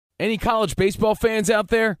Any college baseball fans out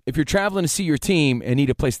there? If you're traveling to see your team and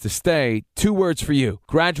need a place to stay, 2 words for you: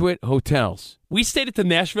 Graduate Hotels. We stayed at the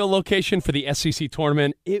Nashville location for the SEC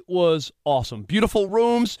tournament. It was awesome. Beautiful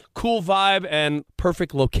rooms, cool vibe, and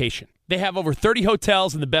perfect location. They have over 30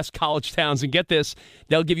 hotels in the best college towns, and get this,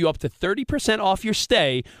 they'll give you up to 30% off your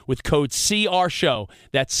stay with code CRSHOW.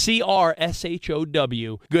 That's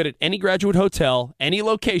CRSHOW. Good at any Graduate Hotel, any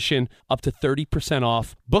location, up to 30%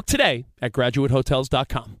 off. Book today at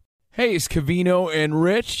graduatehotels.com. Hey, it's Cavino and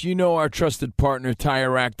Rich. You know our trusted partner,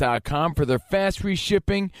 TireRack.com, for their fast free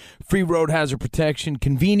shipping, free road hazard protection,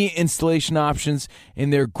 convenient installation options,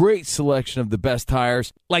 and their great selection of the best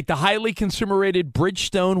tires, like the highly consumer-rated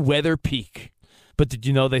Bridgestone Weather Peak. But did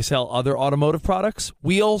you know they sell other automotive products?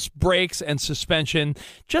 Wheels, brakes, and suspension,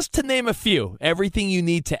 just to name a few. Everything you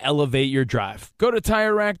need to elevate your drive. Go to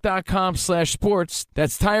TireRack.com/sports.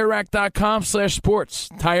 That's TireRack.com/sports.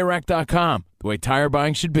 TireRack.com, the way tire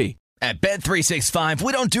buying should be. At Bet365,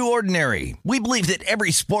 we don't do ordinary. We believe that every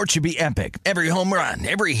sport should be epic. Every home run,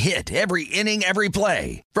 every hit, every inning, every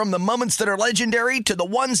play. From the moments that are legendary to the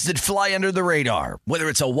ones that fly under the radar. Whether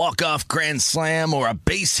it's a walk-off grand slam or a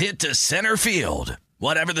base hit to center field.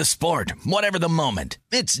 Whatever the sport, whatever the moment.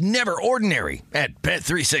 It's never ordinary at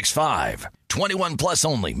Bet365. 21 plus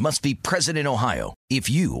only. Must be present in Ohio. If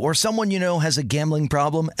you or someone you know has a gambling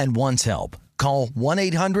problem and wants help, call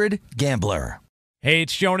 1-800-GAMBLER. Hey,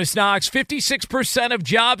 it's Jonas Knox. 56% of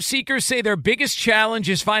job seekers say their biggest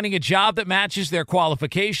challenge is finding a job that matches their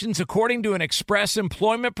qualifications, according to an Express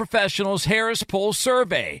Employment Professionals Harris Poll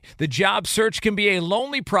survey. The job search can be a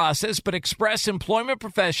lonely process, but Express Employment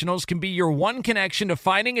Professionals can be your one connection to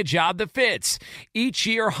finding a job that fits. Each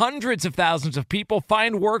year, hundreds of thousands of people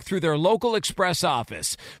find work through their local Express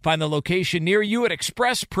office. Find the location near you at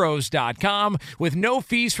expresspros.com. With no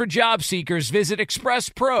fees for job seekers, visit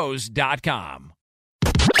expresspros.com.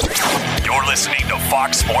 You're listening to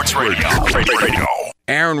Fox Sports Radio.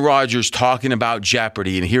 Aaron Rodgers talking about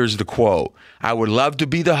Jeopardy, and here's the quote. I would love to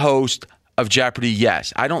be the host of Jeopardy,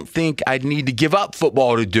 yes. I don't think I'd need to give up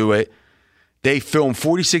football to do it. They film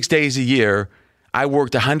 46 days a year. I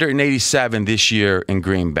worked 187 this year in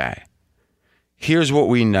Green Bay. Here's what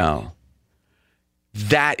we know.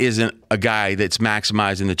 That isn't a guy that's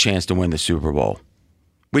maximizing the chance to win the Super Bowl.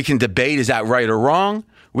 We can debate, is that right or wrong?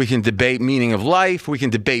 We can debate meaning of life. We can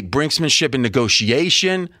debate brinksmanship and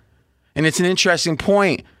negotiation. And it's an interesting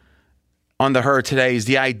point on the herd today is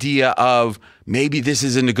the idea of maybe this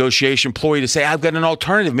is a negotiation ploy to say, I've got an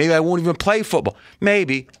alternative. Maybe I won't even play football.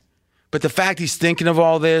 Maybe. But the fact he's thinking of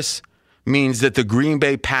all this means that the Green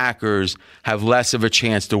Bay Packers have less of a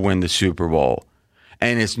chance to win the Super Bowl.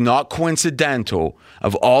 And it's not coincidental.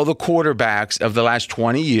 Of all the quarterbacks of the last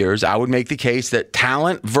 20 years, I would make the case that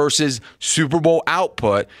talent versus Super Bowl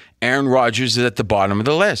output, Aaron Rodgers is at the bottom of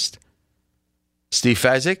the list. Steve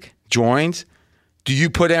Fezzik joins. Do you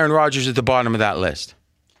put Aaron Rodgers at the bottom of that list?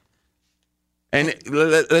 And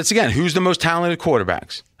let's again, who's the most talented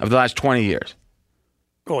quarterbacks of the last 20 years?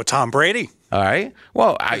 Oh, Tom Brady. All right.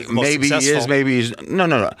 Well, maybe he is, maybe he's...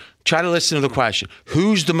 No. Try to listen to the question.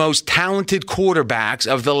 Who's the most talented quarterbacks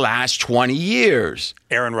of the last 20 years?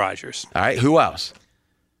 Aaron Rodgers. All right. Who else?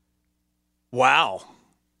 Wow.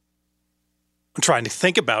 I'm trying to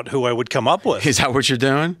think about who I would come up with. Is that what you're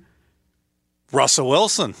doing? Russell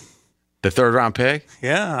Wilson. The third-round pick?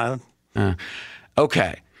 Yeah.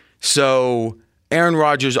 Okay. So Aaron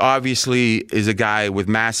Rodgers obviously is a guy with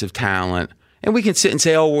massive talent. And we can sit and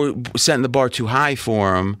say, oh, we're setting the bar too high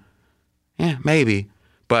for him. Yeah, maybe.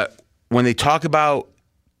 But when they talk about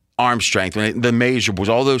arm strength, the measurables,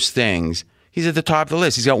 all those things, he's at the top of the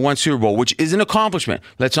list. He's got one Super Bowl, which is an accomplishment.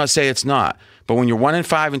 Let's not say it's not. But when you're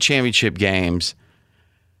 1-5 in championship games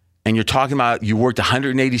and you're talking about you worked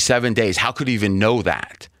 187 days, how could he even know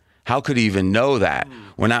that? How could he even know that?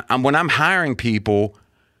 When I'm hiring people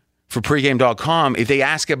for pregame.com, if they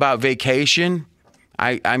ask about vacation,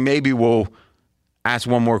 I maybe will ask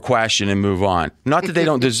one more question and move on. Not that they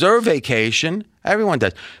don't deserve vacation. Everyone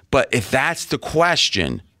does. But if that's the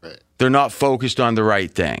question, they're not focused on the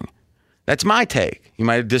right thing. That's my take. You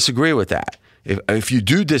might disagree with that. If you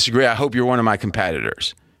do disagree, I hope you're one of my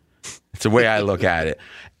competitors. It's the way I look at it.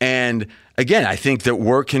 And again, I think that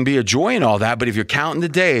work can be a joy and all that, but if you're counting the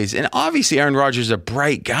days, and obviously Aaron Rodgers is a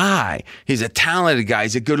bright guy. He's a talented guy.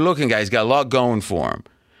 He's a good-looking guy. He's got a lot going for him.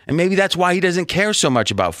 And maybe that's why he doesn't care so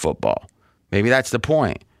much about football. Maybe that's the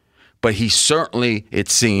point. But he certainly, it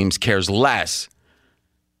seems, cares less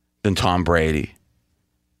than Tom Brady.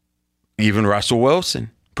 Even Russell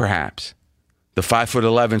Wilson, perhaps. The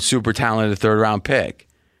 5'11", super talented third-round pick.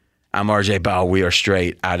 I'm RJ Bell. We are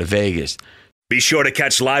straight out of Vegas. Be sure to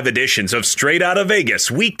catch live editions of Straight Outta Vegas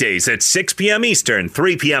weekdays at 6 p.m. Eastern,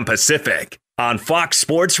 3 p.m. Pacific on Fox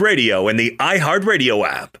Sports Radio and the iHeartRadio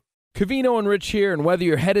app. Covino and Rich here, and whether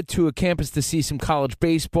you're headed to a campus to see some college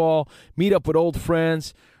baseball, meet up with old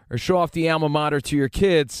friends, or show off the alma mater to your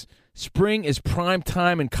kids, spring is prime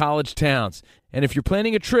time in college towns. And if you're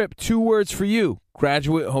planning a trip, 2 words for you: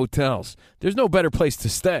 Graduate Hotels. There's no better place to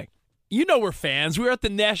stay. You know we're fans. We were at the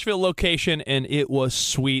Nashville location, and it was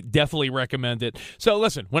sweet. Definitely recommend it. So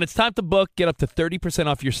listen, when it's time to book, get up to 30%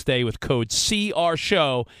 off your stay with code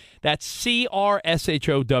CRSHOW. That's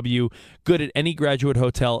CRSHOW. Good at any Graduate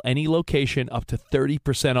Hotel, any location, up to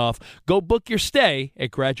 30% off. Go book your stay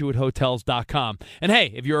at graduatehotels.com. And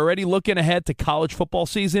hey, if you're already looking ahead to college football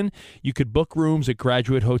season, you could book rooms at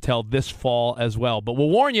Graduate Hotel this fall as well. But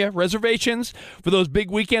we'll warn you, reservations for those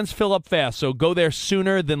big weekends fill up fast, so go there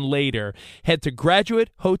sooner than later. Head to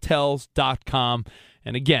graduatehotels.com.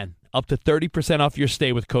 And again, up to 30% off your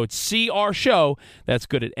stay with code CRSHOW. That's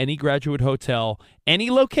good at any Graduate Hotel, any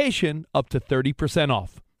location, up to 30%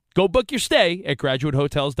 off. Go book your stay at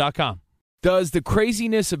graduatehotels.com. Does the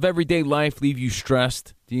craziness of everyday life leave you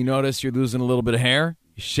stressed? Do you notice you're losing a little bit of hair?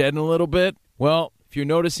 You're shedding a little bit? Well, if you're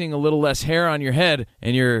noticing a little less hair on your head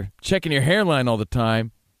and you're checking your hairline all the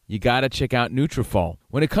time, you got to check out Nutrafol.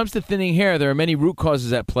 When it comes to thinning hair, there are many root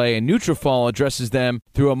causes at play, and Nutrafol addresses them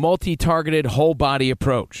through a multi-targeted whole-body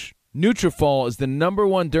approach. Nutrafol is the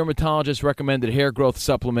 #1 dermatologist-recommended hair growth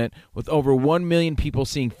supplement, with over 1 million people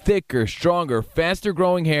seeing thicker, stronger,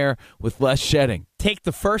 faster-growing hair with less shedding. Take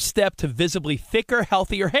the first step to visibly thicker,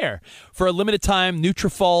 healthier hair. For a limited time,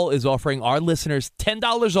 Nutrafol is offering our listeners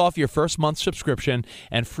 $10 off your first month subscription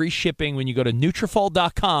and free shipping when you go to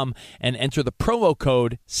Nutrafol.com and enter the promo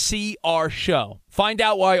code CRSHOW. Find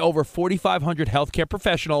out why over 4,500 healthcare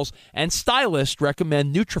professionals and stylists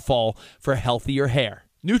recommend Nutrafol for healthier hair.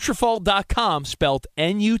 Nutrafol.com, spelled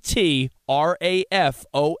Nutrafol.com,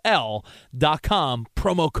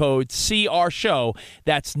 promo code CRSHOW.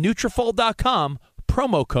 That's Nutrafol.com,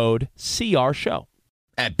 promo code CRSHOW.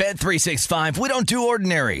 At Bet365, we don't do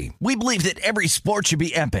ordinary. We believe that every sport should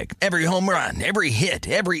be epic. Every home run, every hit,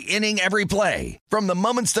 every inning, every play. From the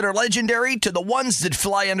moments that are legendary to the ones that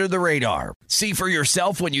fly under the radar. See for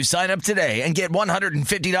yourself when you sign up today and get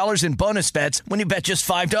 $150 in bonus bets when you bet just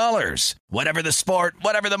 $5. Whatever the sport,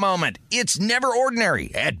 whatever the moment, it's never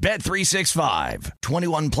ordinary at Bet365.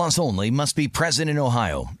 21 plus only. Must be present in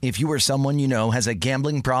Ohio. If you or someone you know has a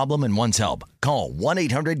gambling problem and wants help, call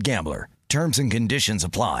 1-800-GAMBLER. Terms and conditions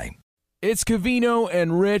apply. It's Covino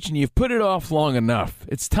and Rich, and you've put it off long enough.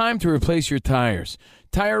 It's time to replace your tires.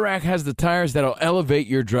 Tire Rack has the tires that'll elevate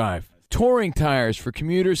your drive. Touring tires for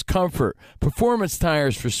commuters' comfort. Performance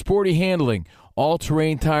tires for sporty handling.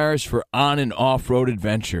 All-terrain tires for on- and off-road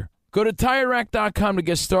adventure. Go to TireRack.com to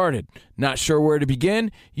get started. Not sure where to begin?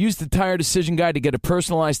 Use the Tire Decision Guide to get a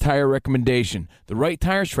personalized tire recommendation. The right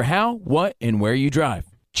tires for how, what, and where you drive.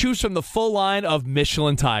 Choose from the full line of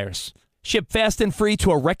Michelin tires. Ship fast and free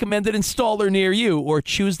to a recommended installer near you, or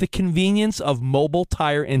choose the convenience of mobile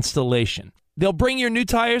tire installation. They'll bring your new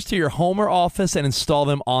tires to your home or office and install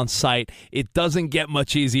them on site. It doesn't get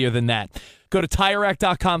much easier than that. Go to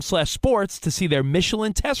TireRack.com/sports to see their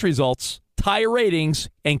Michelin test results, tire ratings,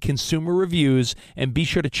 and consumer reviews, and be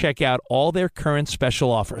sure to check out all their current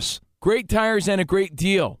special offers. Great tires and a great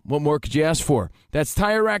deal. What more could you ask for? That's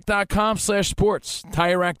TireRack.com/sports.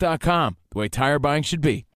 TireRack.com, the way tire buying should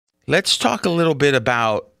be. Let's talk a little bit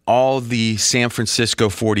about all the San Francisco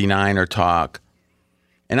 49er talk.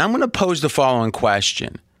 And I'm going to pose the following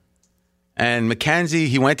question. And Mackenzie,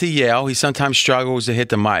 he went to Yale. He sometimes struggles to hit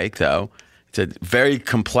the mic, though. It's a very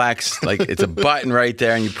complex, like it's a button right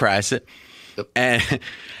there and you press it. And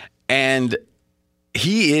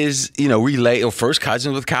he is, first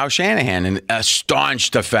cousins with Kyle Shanahan and a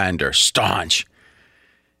staunch defender, staunch.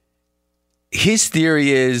 His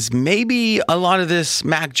theory is maybe a lot of this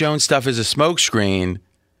Mac Jones stuff is a smokescreen.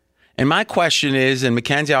 And my question is, and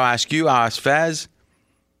Mackenzie, I'll ask you, I'll ask Fez,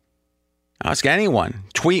 I'll ask anyone.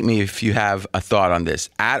 Tweet me if you have a thought on this.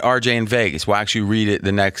 At RJ in Vegas. We'll actually read it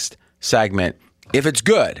the next segment. If it's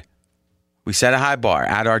good, we set a high bar.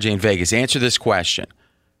 At RJ in Vegas. Answer this question.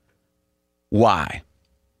 Why?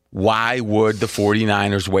 Why would the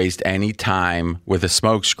 49ers waste any time with a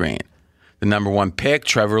smokescreen? The #1 pick,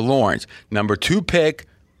 Trevor Lawrence. #2 pick,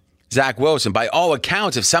 Zach Wilson. By all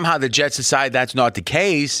accounts, if somehow the Jets decide that's not the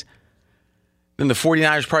case, then the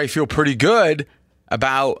 49ers probably feel pretty good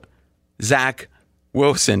about Zach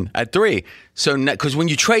Wilson at 3. So, because when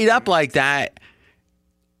you trade up like that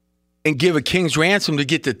and give a king's ransom to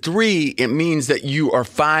get to 3, it means that you are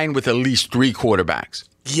fine with at least 3 quarterbacks.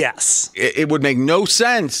 Yes. It would make no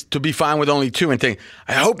sense to be fine with only 2 and think,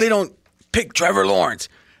 I hope they don't pick Trevor Lawrence.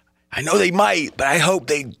 I know they might, but I hope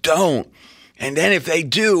they don't. And then if they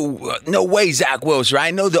do, no way Zach Wilson.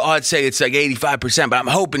 I know the odds say it's like 85%, but I'm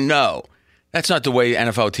hoping no. That's not the way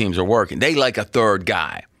NFL teams are working. They like a third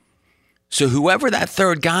guy. So whoever that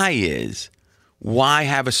third guy is, why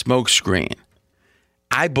have a smoke screen?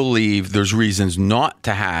 I believe there's reasons not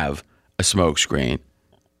to have a smoke screen.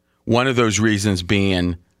 One of those reasons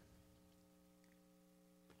being,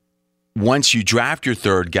 once you draft your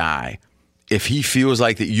third guy, if he feels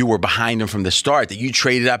like that you were behind him from the start, that you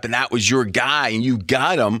traded up and that was your guy and you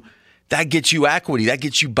got him, that gets you equity, that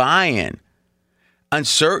gets you buy-in.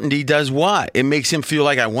 Uncertainty does what? It makes him feel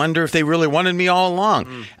like, I wonder if they really wanted me all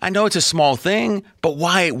along. I know it's a small thing, but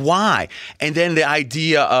why? And then the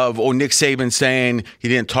idea of, Nick Saban saying he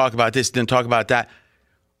didn't talk about this, didn't talk about that.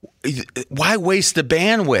 Why waste the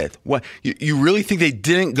bandwidth? What, you really think they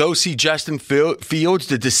didn't go see Justin Fields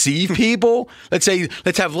to deceive people? Let's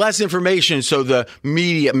have less information so the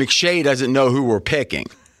media, McShay doesn't know who we're picking.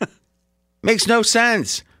 Makes no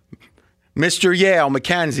sense. Mr. Yale,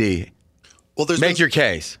 Mackenzie, make your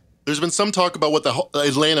case. There's been some talk about what the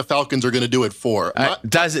Atlanta Falcons are going to do at 4.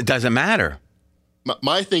 Doesn't matter.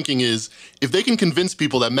 My thinking is, if they can convince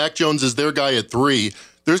people that Mac Jones is their guy at 3,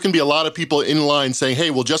 there's going to be a lot of people in line saying,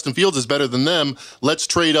 hey, well, Justin Fields is better than them. Let's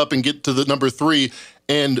trade up and get to the number 3.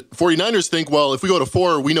 And 49ers think, well, if we go to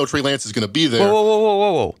 4, we know Trey Lance is going to be there.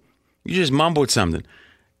 Whoa. You just mumbled something.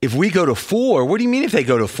 If we go to 4, what do you mean if they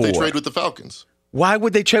go to 4? They trade with the Falcons. Why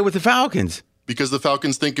would they trade with the Falcons? Because the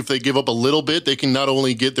Falcons think if they give up a little bit, they can not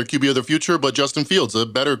only get their QB of the future, but Justin Fields, a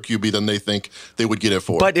better QB than they think they would get it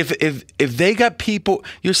for. But if they got people,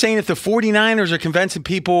 you're saying if the 49ers are convincing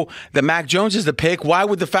people that Mac Jones is the pick, why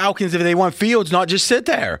would the Falcons, if they want Fields, not just sit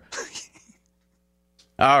there?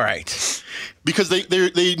 All right. Because they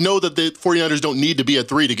know that the 49ers don't need to be at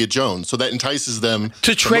 3 to get Jones, so that entices them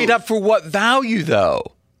to trade up for what value, though?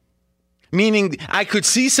 Meaning, I could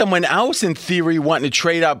see someone else, in theory, wanting to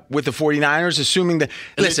trade up with the 49ers, assuming that...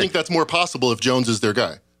 And they think that's more possible if Jones is their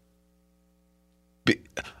guy.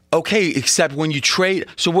 Okay, except when you trade...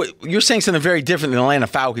 So what you're saying something very different than Atlanta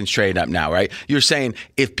Falcons trade up now, right? You're saying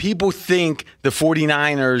if people think the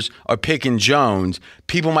 49ers are picking Jones,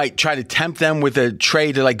 people might try to tempt them with a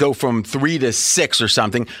trade to go from 3 to 6 or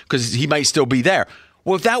something, because he might still be there.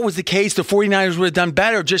 Well, if that was the case, the 49ers would have done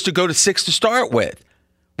better just to go to 6 to start with,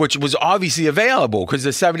 which was obviously available because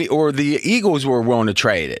the Eagles were willing to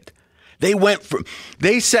trade it.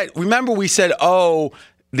 Remember we said, the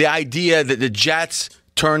idea that the Jets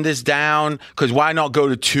turned this down because why not go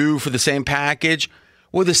to 2 for the same package?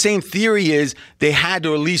 Well, the same theory is they had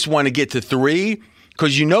to at least want to get to 3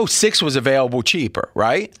 because 6 was available cheaper,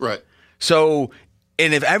 right? Right. So,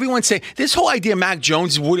 and if everyone's saying this whole idea Mac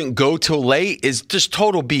Jones wouldn't go till late is just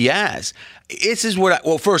total BS. This is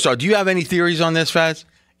first off, do you have any theories on this, Fez?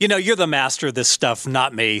 You're the master of this stuff,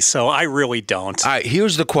 not me, so I really don't. All right,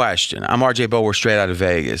 here's the question. I'm RJ Bo. We're straight out of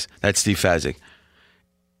Vegas. That's Steve Fezzik.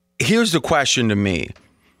 Here's the question to me.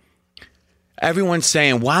 Everyone's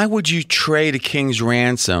saying, why would you trade a king's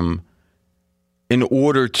ransom in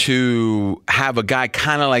order to have a guy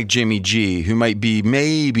kind of like Jimmy G, who might be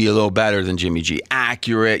maybe a little better than Jimmy G,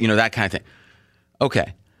 accurate, that kind of thing?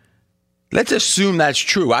 Okay, let's assume that's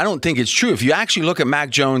true. I don't think it's true. If you actually look at Mac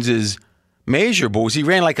Jones's measurables, he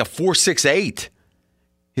ran like a 4.68.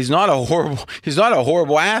 He's not a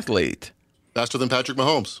horrible athlete. Faster than Patrick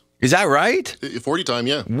Mahomes. Is that right? 40 time,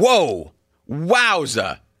 yeah. Whoa.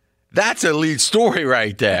 Wowza. That's a lead story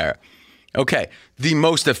right there. Okay.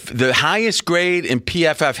 The highest grade in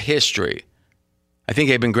PFF history. I think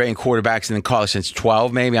they've been grading quarterbacks in college since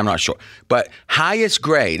 12, maybe. I'm not sure. But highest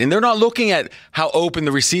grade. And they're not looking at how open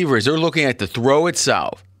the receiver is. They're looking at the throw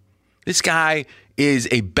itself. This guy is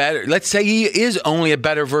let's say he is only a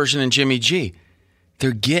better version than Jimmy G.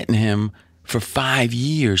 They're getting him for 5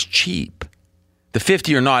 years cheap. The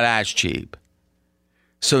 50 are not as cheap.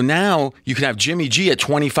 So now you can have Jimmy G at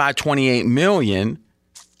 25, 28 million,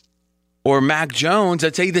 or Mac Jones,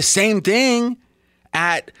 I'd say the same thing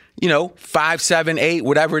at, 5, 7, 8,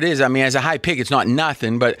 whatever it is. I mean, as a high pick, it's not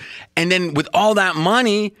nothing, and then with all that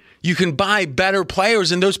money, you can buy better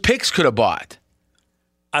players than those picks could have bought.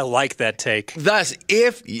 I like that take. Thus,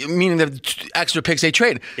 meaning the extra picks they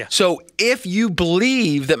traded. Yeah. So if you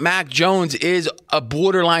believe that Mac Jones is a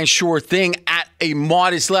borderline sure thing at a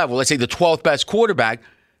modest level, let's say the 12th best quarterback,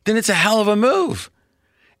 then it's a hell of a move.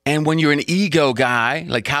 And when you're an ego guy,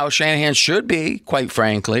 like Kyle Shanahan should be, quite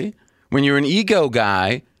frankly, when you're an ego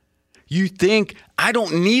guy, you think, I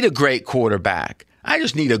don't need a great quarterback. I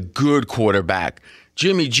just need a good quarterback.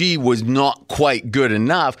 Jimmy G was not quite good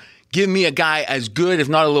enough. Give me a guy as good, if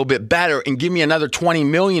not a little bit better, and give me another $20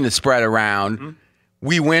 million to spread around. Mm-hmm.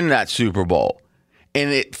 We win that Super Bowl. And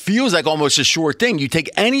it feels like almost a sure thing. You take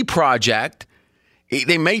any project,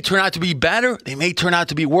 they may turn out to be better, they may turn out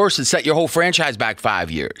to be worse and set your whole franchise back 5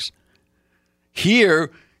 years. Here,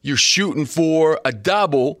 you're shooting for a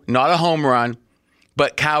double, not a home run,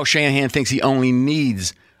 but Kyle Shanahan thinks he only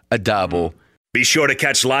needs a double. Be sure to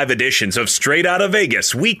catch live editions of Straight Outta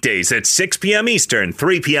Vegas weekdays at 6 p.m. Eastern,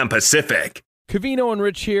 3 p.m. Pacific. Covino and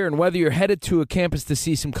Rich here, and whether you're headed to a campus to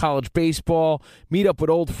see some college baseball, meet up with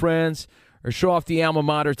old friends, or show off the alma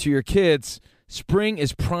mater to your kids, spring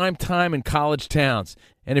is prime time in college towns.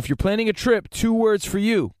 And if you're planning a trip, 2 words for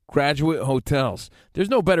you: Graduate Hotels. There's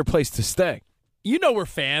no better place to stay. You know we're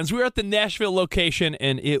fans. We were at the Nashville location,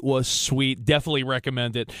 and it was sweet. Definitely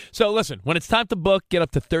recommend it. So listen, when it's time to book, get up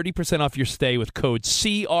to 30% off your stay with code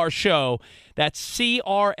CRSHOW. That's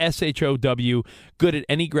CRSHOW. Good at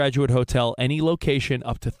any Graduate Hotel, any location,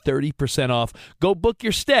 up to 30% off. Go book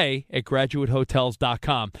your stay at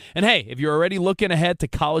graduatehotels.com. And hey, if you're already looking ahead to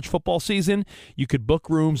college football season, you could book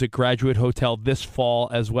rooms at Graduate Hotel this fall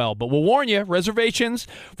as well. But we'll warn you, reservations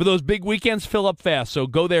for those big weekends fill up fast, so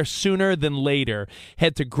go there sooner than later.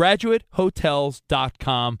 Head to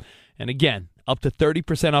graduatehotels.com. And again, up to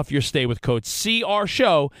 30% off your stay with code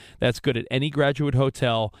CRSHOW. That's good at any Graduate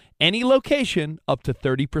Hotel, any location, up to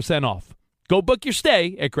 30% off. Go book your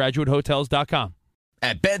stay at graduatehotels.com.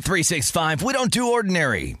 At Bet365, we don't do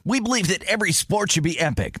ordinary. We believe that every sport should be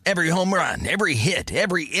epic. Every home run, every hit,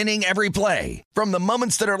 every inning, every play. From the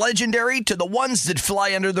moments that are legendary to the ones that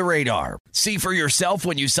fly under the radar. See for yourself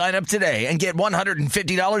when you sign up today and get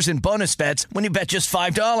 $150 in bonus bets when you bet just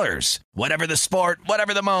 $5. Whatever the sport,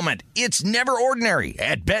 whatever the moment, it's never ordinary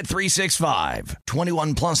at Bet365.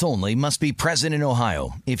 21 plus only. Must be present in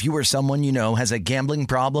Ohio. If you or someone you know has a gambling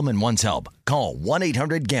problem and wants help, call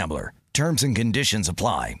 1-800-GAMBLER. Terms and conditions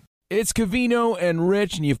apply. It's Covino and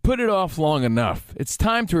Rich, and you've put it off long enough. It's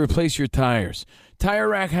time to replace your tires. Tire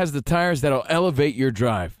Rack has the tires that'll elevate your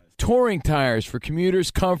drive. Touring tires for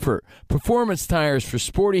commuters' comfort. Performance tires for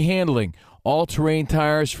sporty handling. All-terrain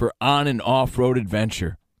tires for on- and off-road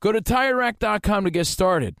adventure. Go to TireRack.com to get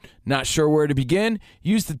started. Not sure where to begin?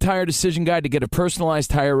 Use the Tire Decision Guide to get a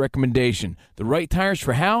personalized tire recommendation. The right tires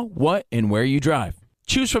for how, what, and where you drive.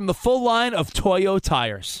 Choose from the full line of Toyo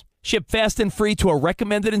tires. Ship fast and free to a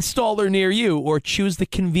recommended installer near you, or choose the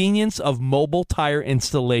convenience of mobile tire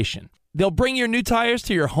installation. They'll bring your new tires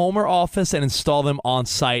to your home or office and install them on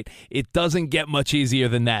site. It doesn't get much easier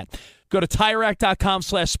than that. Go to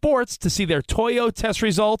TireRack.com/sports to see their Toyo test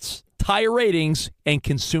results, tire ratings, and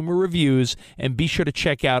consumer reviews, and be sure to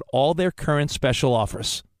check out all their current special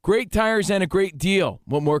offers. Great tires and a great deal.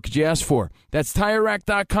 What more could you ask for? That's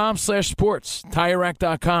TireRack.com/sports.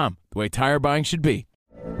 TireRack.com, the way tire buying should be.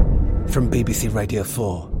 From BBC Radio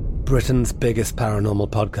 4, Britain's biggest paranormal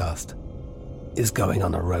podcast is going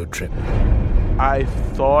on a road trip. I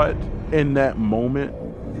thought in that moment,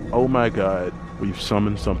 oh my God, we've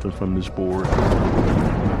summoned something from this board.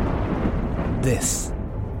 This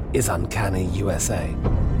is Uncanny USA.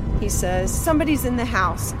 He says, somebody's in the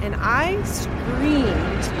house, and I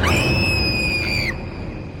screamed.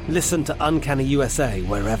 Listen to Uncanny USA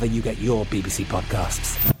wherever you get your BBC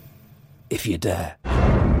podcasts, if you dare.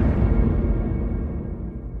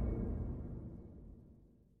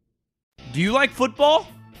 Do you like football?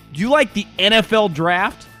 Do you like the NFL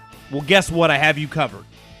draft? Well, guess what? I have you covered.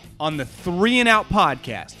 On the 3 and Out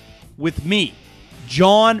podcast with me,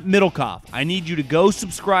 John Middlecoff. I need you to go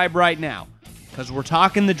subscribe right now because we're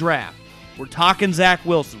talking the draft. We're talking Zach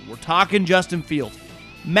Wilson. We're talking Justin Fields.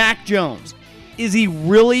 Mac Jones. Is he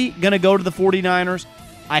really going to go to the 49ers?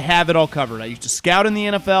 I have it all covered. I used to scout in the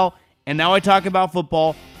NFL, and now I talk about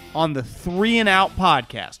football on the 3 and Out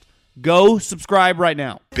podcast. Go subscribe right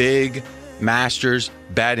now. Big Masters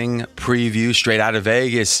betting preview straight out of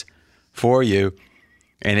Vegas for you.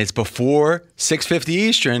 And it's before 6:50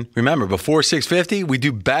 Eastern. Remember, before 6:50, we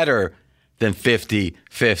do better than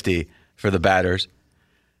 50-50 for the batters.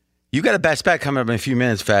 You got a best bet coming up in a few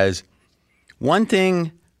minutes, Fez. One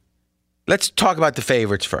thing, let's talk about the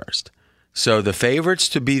favorites first. So the favorites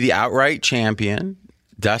to be the outright champion,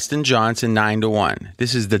 Dustin Johnson, 9-1.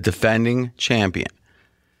 This is the defending champion.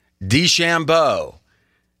 DeChambeau.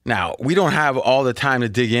 Now, we don't have all the time to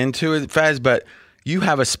dig into it, Fez, but you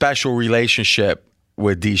have a special relationship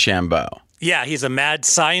with DeChambeau. Yeah, he's a mad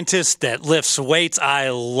scientist that lifts weights. I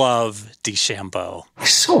love DeChambeau.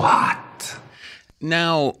 He's so hot.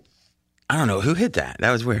 Now, I don't know who hit that. That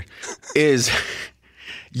was weird.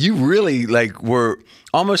 You really were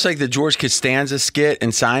almost like the George Costanza skit in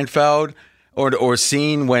Seinfeld or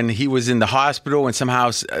scene when he was in the hospital and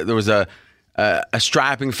somehow there was a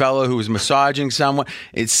strapping fellow who was massaging someone.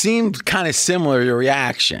 It seemed kind of similar, your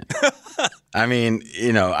reaction. I mean,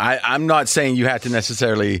 I'm not saying you have to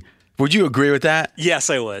necessarily. Would you agree with that? Yes,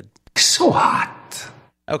 I would. So hot.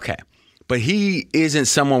 Okay. But he isn't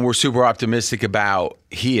someone we're super optimistic about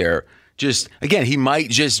here. Just, again, he might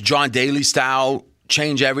just John Daly style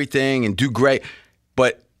change everything and do great.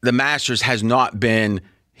 But the Masters has not been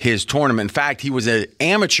his tournament. In fact, he was an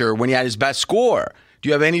amateur when he had his best score. Do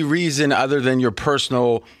you have any reason other than your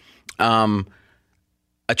personal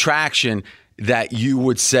attraction that you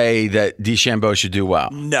would say that DeChambeau should do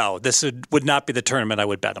well? No, this would not be the tournament I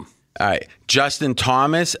would bet him. All right. Justin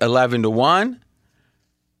Thomas, 11-1.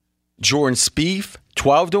 Jordan Spieth,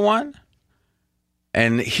 12-1.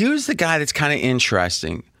 And here's the guy that's kind of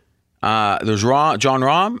interesting. There's Jon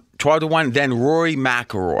Rahm, 12-1. Then Rory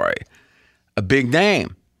McIlroy, a big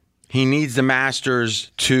name. He needs the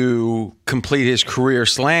Masters to complete his career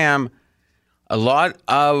slam. A lot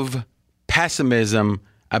of pessimism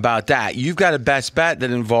about that. You've got a best bet that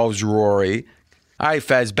involves Rory. All right,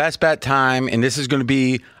 Fez, best bet time, and this is going to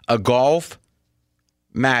be a golf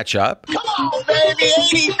matchup. Come on, baby,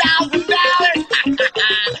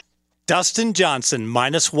 $80,000. Dustin Johnson,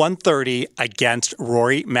 -130 against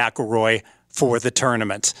Rory McIlroy for the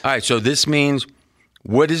tournament. All right, so this means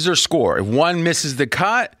what is their score? If one misses the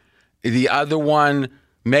cut, the other one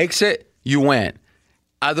makes it, you win.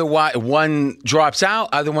 Otherwise, one drops out,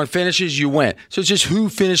 other one finishes, you win. So it's just who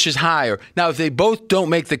finishes higher. Now, if they both don't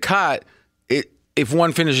make the cut, if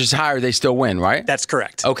one finishes higher, they still win, right? That's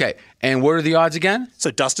correct. Okay. And what are the odds again?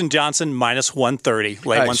 So Dustin Johnson, -130.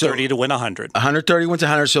 Lay 130 to win 100. 130 wins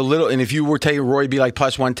 100. So little. And if you were taking Rory, it'd be like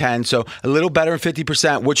 +110. So a little better than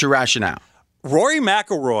 50%. What's your rationale? Rory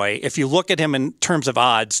McIlroy, if you look at him in terms of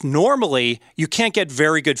odds, normally you can't get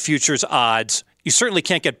very good futures odds. You certainly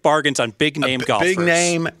can't get bargains on big-name golfers. Big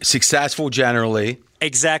name, successful generally.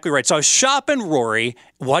 Exactly right. So I was shopping Rory.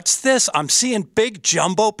 What's this? I'm seeing big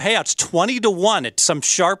jumbo payouts, 20-1 at some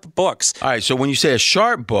sharp books. All right, so when you say a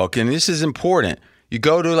sharp book, and this is important, you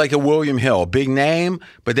go to like a William Hill, big name,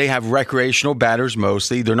 but they have recreational batters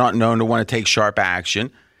mostly. They're not known to want to take sharp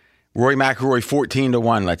action. Rory McIlroy,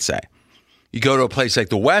 14-1, let's say. You go to a place like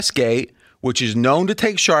the Westgate, which is known to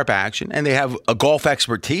take sharp action, and they have a golf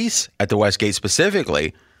expertise at the Westgate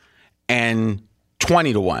specifically, and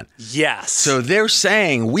 20-1. Yes. So they're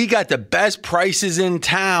saying, we got the best prices in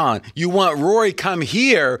town. You want Rory, come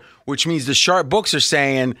here, which means the sharp books are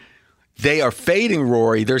saying they are fading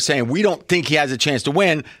Rory. They're saying, we don't think he has a chance to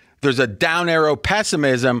win. There's a down arrow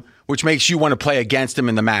pessimism, which makes you want to play against him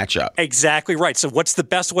in the matchup. Exactly right. So what's the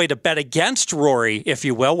best way to bet against Rory, if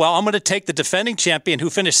you will? Well, I'm going to take the defending champion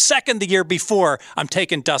who finished second the year before. I'm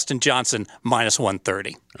taking Dustin Johnson,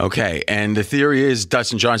 -130. Okay, and the theory is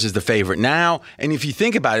Dustin Johnson's the favorite now. And if you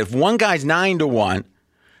think about it, if one guy's 9-1,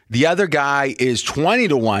 the other guy is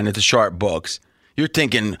 20-1 at the sharp books, you're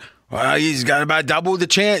thinking, well, he's got about double the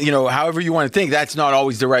chance. However you want to think, that's not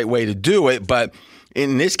always the right way to do it, but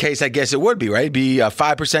in this case, I guess it would be, right? It'd be a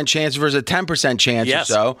 5% chance versus a 10% chance yes.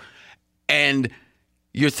 or so. And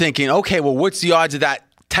you're thinking, okay, well, what's the odds of that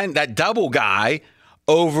double guy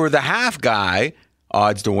over the half guy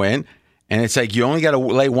odds to win? And it's like, you only got to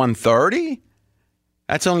lay 130?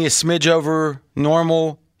 That's only a smidge over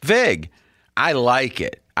normal VIG. I like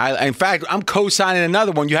it. In fact, I'm co-signing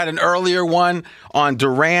another one. You had an earlier one on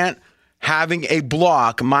Durant having a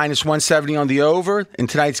block, -170 on the over in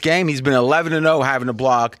tonight's game. He's been 11-0 having a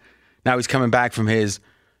block. Now he's coming back from his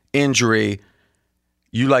injury.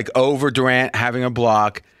 You like over Durant having a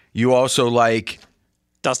block. You also like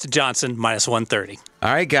Dustin Johnson, -130.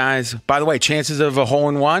 All right, guys. By the way, chances of a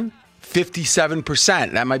hole-in-one,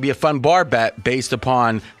 57%. That might be a fun bar bet based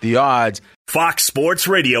upon the odds. Fox Sports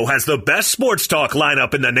Radio has the best sports talk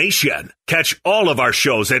lineup in the nation. Catch all of our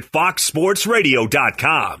shows at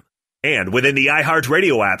foxsportsradio.com. And within the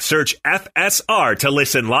iHeartRadio app, search FSR to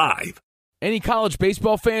listen live. Any college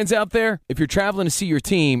baseball fans out there? If you're traveling to see your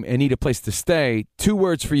team and need a place to stay, 2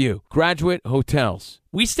 words for you: Graduate Hotels.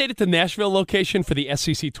 We stayed at the Nashville location for the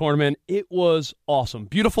SEC tournament. It was awesome.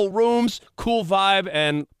 Beautiful rooms, cool vibe,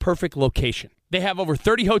 and perfect location. They have over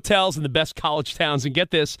 30 hotels in the best college towns, and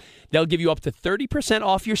get this, they'll give you up to 30%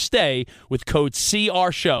 off your stay with code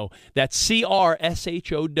CRSHOW. That's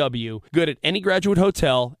CRSHOW. Good at any Graduate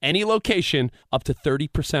Hotel, any location, up to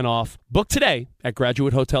 30% off. Book today at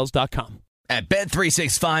graduatehotels.com. At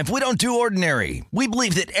Bet365, we don't do ordinary. We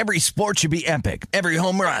believe that every sport should be epic. Every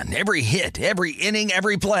home run, every hit, every inning,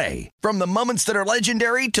 every play. From the moments that are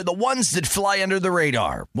legendary to the ones that fly under the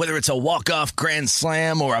radar. Whether it's a walk-off grand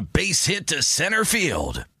slam or a base hit to center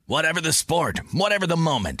field. Whatever the sport, whatever the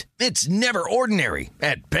moment, it's never ordinary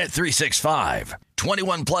at Bet365.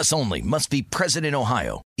 21 plus only. Must be present in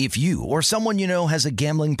Ohio. If you or someone you know has a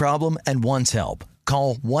gambling problem and wants help,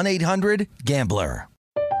 call 1-800-GAMBLER.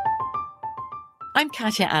 I'm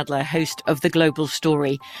Katya Adler, host of The Global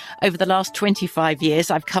Story. Over the last 25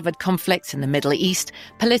 years, I've covered conflicts in the Middle East,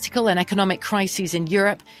 political and economic crises in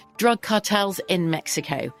Europe, drug cartels in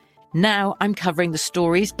Mexico. Now I'm covering the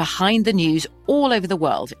stories behind the news all over the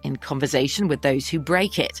world in conversation with those who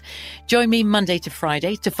break it. Join me Monday to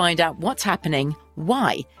Friday to find out what's happening,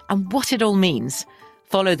 why, and what it all means.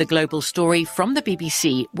 Follow The Global Story from the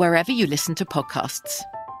BBC wherever you listen to podcasts.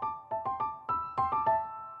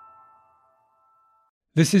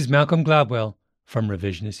 This is Malcolm Gladwell from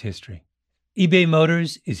Revisionist History. eBay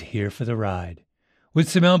Motors is here for the ride. With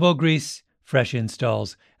some elbow grease, fresh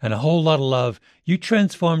installs, and a whole lot of love, you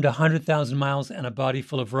transformed 100,000 miles and a body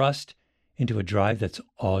full of rust into a drive that's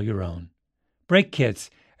all your own. Brake kits,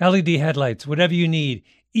 LED headlights, whatever you need,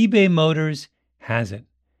 eBay Motors has it.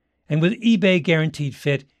 And with eBay Guaranteed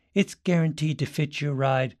Fit, it's guaranteed to fit your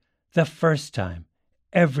ride the first time,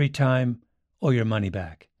 every time, or your money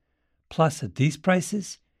back. Plus, at these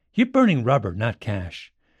prices, you're burning rubber, not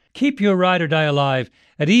cash. Keep your ride or die alive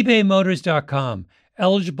at ebaymotors.com.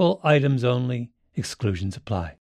 Eligible items only. Exclusions apply.